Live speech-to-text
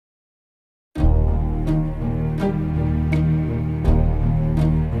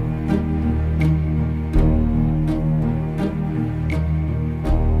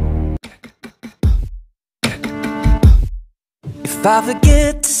If I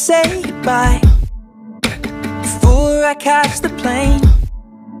forget to say goodbye before I catch the plane,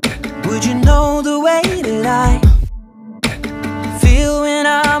 would you know the way that I feel when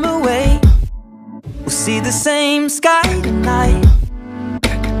I'm away? We'll see the same sky tonight,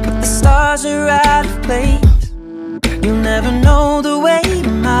 but the stars are out of place. You'll never know the weight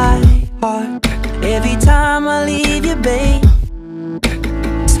of my heart every time I leave you, babe.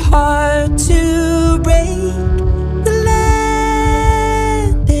 It's hard to break the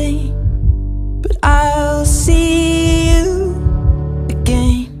landing, but I'll see you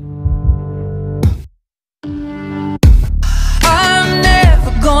again. I'm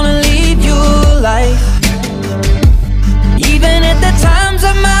never gonna leave your life, even at the times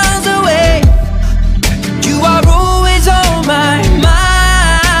I'm miles away. You are always on my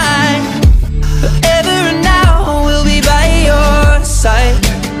mind. Forever and now we'll be by your side.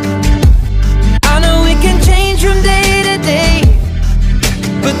 I know we can change from day to day,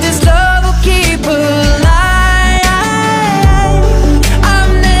 but this love will keep alive.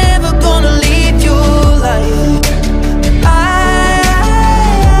 I'm never gonna leave your life.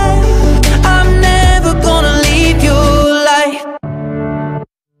 I'm never gonna leave your life.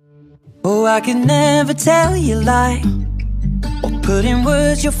 Oh, I can never tell you lie or put in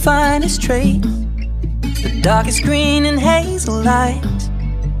words your finest traits, the darkest green and hazel lights,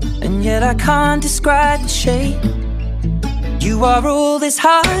 and yet I can't describe the shade. You are all this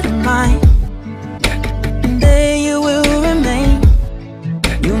heart of mine, and there you will remain.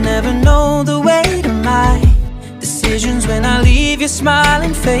 You'll never know the weight of my decisions when I leave your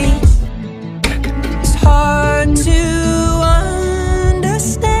smiling face. It's hard to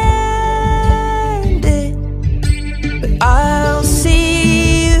understand it, but I'll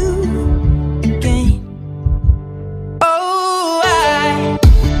see you again. Oh,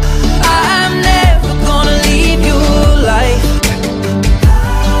 I'm never gonna leave your life,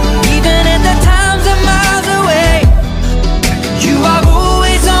 even at the times I'm miles away. You are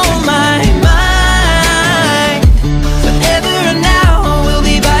always on my mind. Forever and now we'll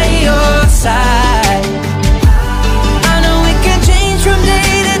be by your side. I know we can change from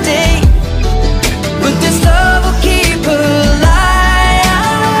day to day, but this love will keep alive.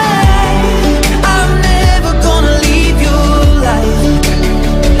 I'm never gonna leave your life.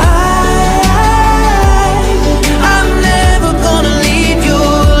 I'm never gonna leave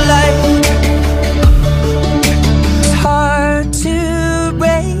your life. It's hard to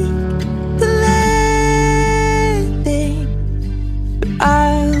break the landing, but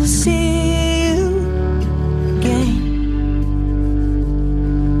I'll see you again.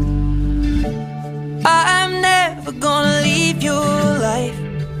 I'm never gonna leave your life,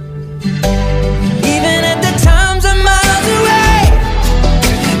 even at the times I'm miles away.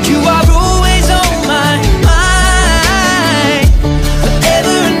 You are always on my mind.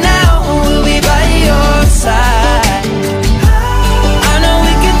 Forever and now we'll be by your side. I know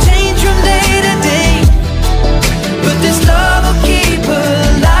we can change from day to day, but this love will keep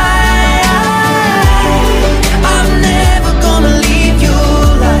alive. I'm never gonna leave your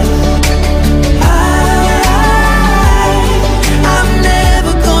life. I'm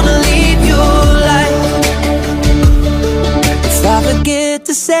never gonna leave your life. If I forget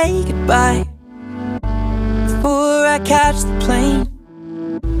to say goodbye before I catch the plane,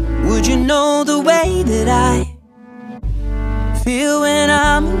 would you know the way that I feel when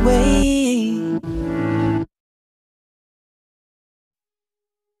I'm away?